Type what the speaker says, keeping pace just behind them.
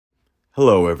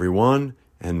Hello everyone,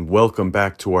 and welcome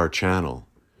back to our channel.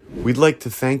 We'd like to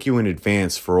thank you in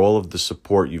advance for all of the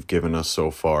support you've given us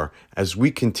so far as we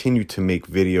continue to make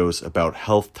videos about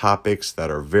health topics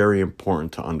that are very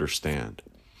important to understand.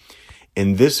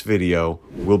 In this video,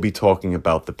 we'll be talking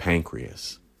about the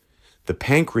pancreas. The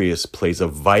pancreas plays a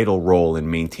vital role in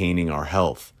maintaining our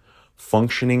health,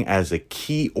 functioning as a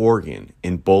key organ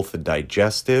in both the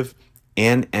digestive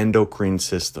and endocrine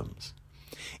systems.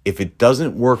 If it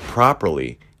doesn't work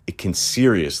properly, it can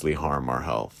seriously harm our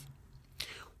health.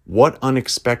 What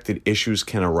unexpected issues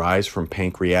can arise from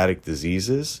pancreatic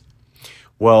diseases?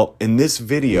 Well, in this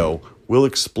video, we'll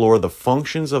explore the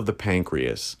functions of the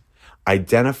pancreas,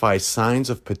 identify signs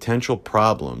of potential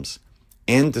problems,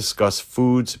 and discuss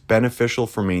foods beneficial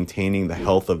for maintaining the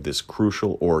health of this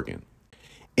crucial organ.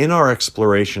 In our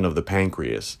exploration of the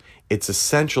pancreas, it's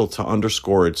essential to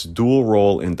underscore its dual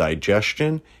role in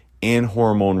digestion and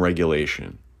hormone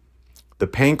regulation. The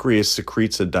pancreas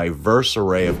secretes a diverse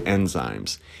array of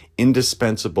enzymes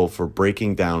indispensable for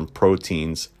breaking down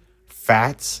proteins,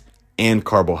 fats, and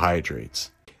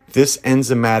carbohydrates. This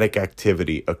enzymatic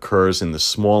activity occurs in the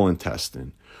small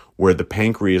intestine, where the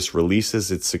pancreas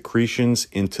releases its secretions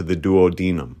into the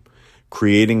duodenum,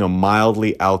 creating a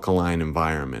mildly alkaline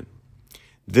environment.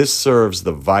 This serves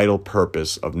the vital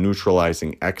purpose of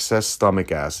neutralizing excess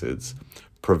stomach acids,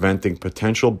 preventing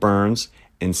potential burns,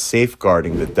 and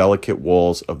safeguarding the delicate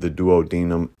walls of the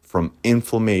duodenum from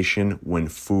inflammation when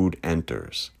food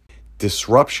enters.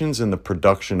 Disruptions in the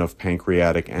production of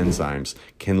pancreatic enzymes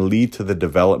can lead to the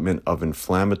development of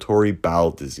inflammatory bowel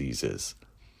diseases.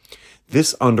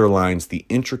 This underlines the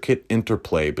intricate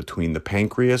interplay between the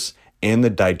pancreas and the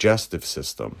digestive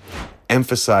system,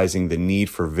 emphasizing the need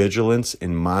for vigilance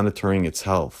in monitoring its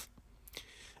health.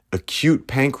 Acute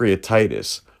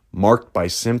pancreatitis, marked by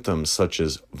symptoms such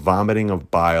as vomiting of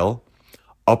bile,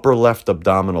 upper left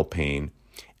abdominal pain,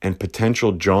 and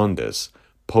potential jaundice,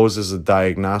 poses a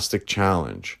diagnostic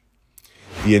challenge.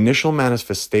 The initial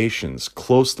manifestations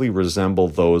closely resemble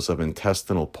those of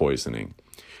intestinal poisoning,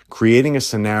 creating a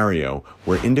scenario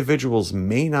where individuals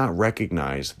may not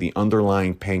recognize the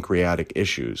underlying pancreatic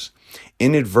issues,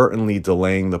 inadvertently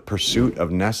delaying the pursuit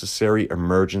of necessary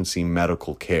emergency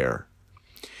medical care.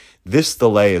 This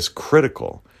delay is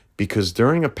critical because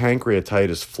during a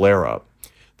pancreatitis flare-up,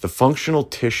 the functional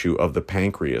tissue of the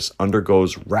pancreas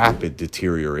undergoes rapid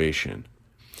deterioration.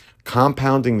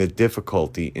 Compounding the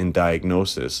difficulty in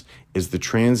diagnosis is the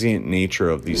transient nature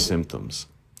of these symptoms.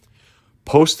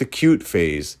 Post-acute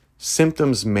phase,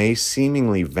 symptoms may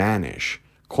seemingly vanish,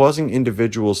 causing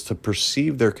individuals to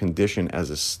perceive their condition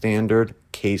as a standard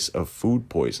case of food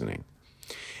poisoning.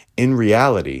 In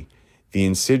reality, the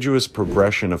insidious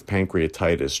progression of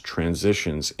pancreatitis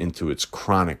transitions into its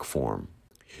chronic form.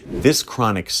 This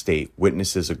chronic state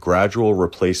witnesses a gradual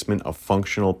replacement of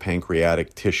functional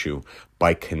pancreatic tissue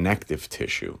by connective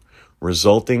tissue,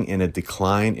 resulting in a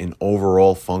decline in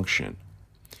overall function.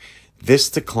 This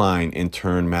decline in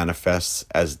turn manifests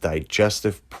as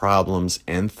digestive problems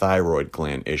and thyroid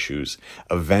gland issues,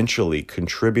 eventually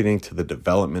contributing to the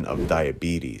development of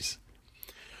diabetes.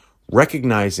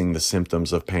 Recognizing the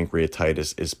symptoms of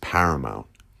pancreatitis is paramount.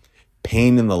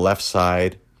 Pain in the left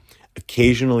side,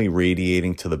 occasionally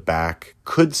radiating to the back,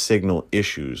 could signal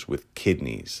issues with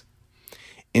kidneys.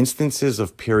 Instances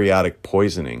of periodic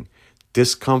poisoning,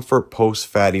 discomfort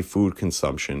post-fatty food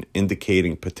consumption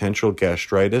indicating potential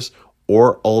gastritis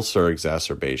or ulcer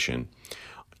exacerbation,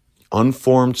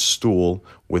 unformed stool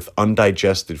with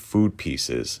undigested food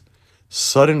pieces,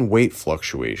 sudden weight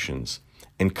fluctuations,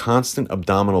 and constant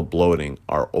abdominal bloating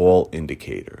are all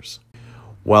indicators.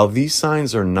 While these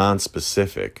signs are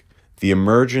nonspecific, the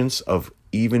emergence of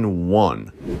even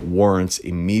one warrants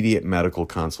immediate medical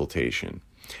consultation,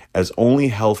 as only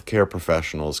healthcare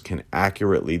professionals can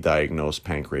accurately diagnose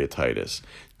pancreatitis,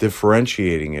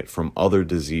 differentiating it from other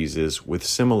diseases with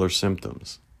similar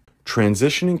symptoms.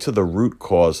 Transitioning to the root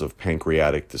cause of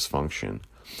pancreatic dysfunction,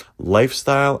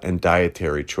 lifestyle and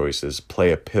dietary choices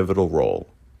play a pivotal role.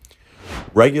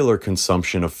 Regular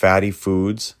consumption of fatty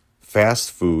foods,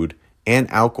 fast food, and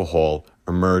alcohol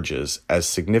emerges as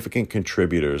significant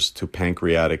contributors to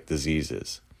pancreatic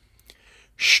diseases.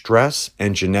 Stress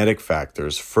and genetic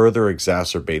factors further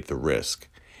exacerbate the risk,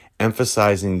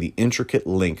 emphasizing the intricate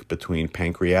link between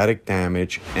pancreatic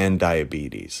damage and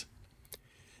diabetes.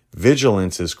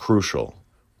 Vigilance is crucial,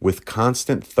 with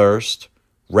constant thirst,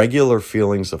 regular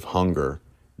feelings of hunger,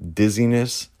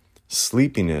 dizziness,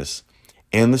 sleepiness,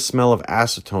 and the smell of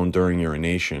acetone during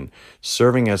urination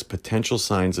serving as potential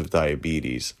signs of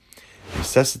diabetes,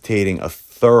 necessitating a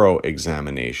thorough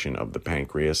examination of the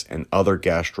pancreas and other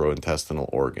gastrointestinal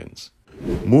organs.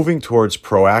 Moving towards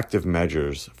proactive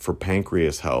measures for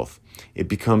pancreas health, it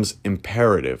becomes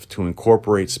imperative to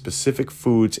incorporate specific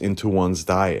foods into one's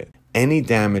diet. Any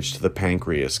damage to the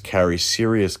pancreas carries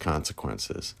serious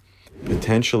consequences,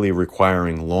 potentially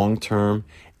requiring long-term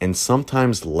and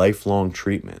sometimes lifelong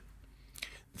treatment.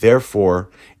 Therefore,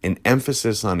 an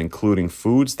emphasis on including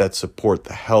foods that support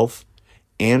the health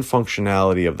and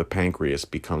functionality of the pancreas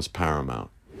becomes paramount.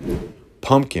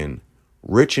 Pumpkin,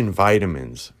 rich in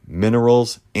vitamins,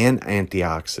 minerals, and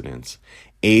antioxidants,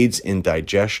 aids in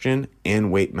digestion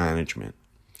and weight management.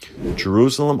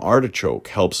 Jerusalem artichoke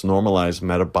helps normalize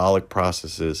metabolic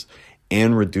processes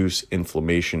and reduce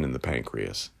inflammation in the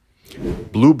pancreas.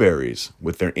 Blueberries,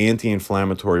 with their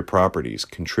anti-inflammatory properties,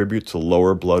 contribute to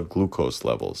lower blood glucose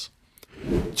levels.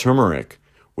 Turmeric,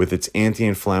 with its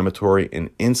anti-inflammatory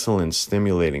and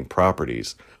insulin-stimulating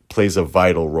properties, plays a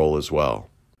vital role as well.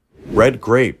 Red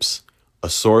grapes, a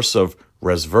source of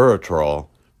resveratrol,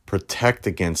 protect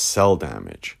against cell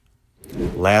damage.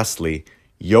 Lastly,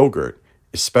 yogurt,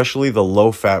 especially the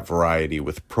low-fat variety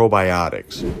with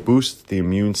probiotics, boosts the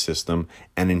immune system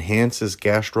and enhances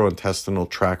gastrointestinal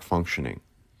tract functioning.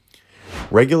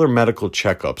 Regular medical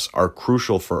checkups are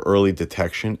crucial for early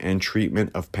detection and treatment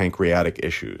of pancreatic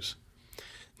issues.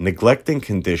 Neglecting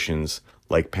conditions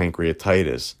like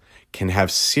pancreatitis can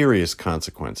have serious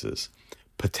consequences,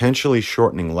 potentially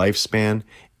shortening lifespan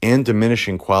and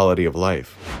diminishing quality of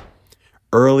life.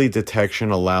 Early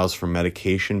detection allows for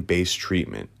medication-based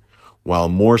treatment, while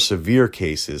more severe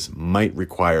cases might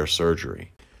require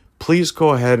surgery. Please go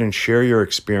ahead and share your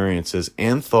experiences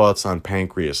and thoughts on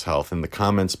pancreas health in the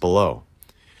comments below.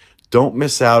 Don't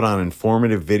miss out on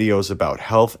informative videos about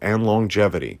health and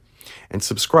longevity, and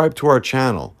subscribe to our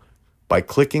channel by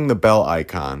clicking the bell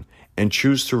icon and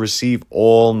choose to receive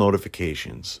all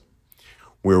notifications.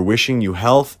 We're wishing you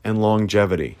health and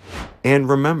longevity. And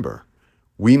remember,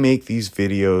 we make these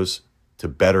videos to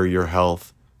better your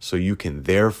health, so you can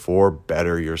therefore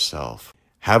better yourself.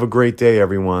 Have a great day,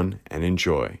 everyone, and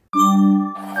enjoy.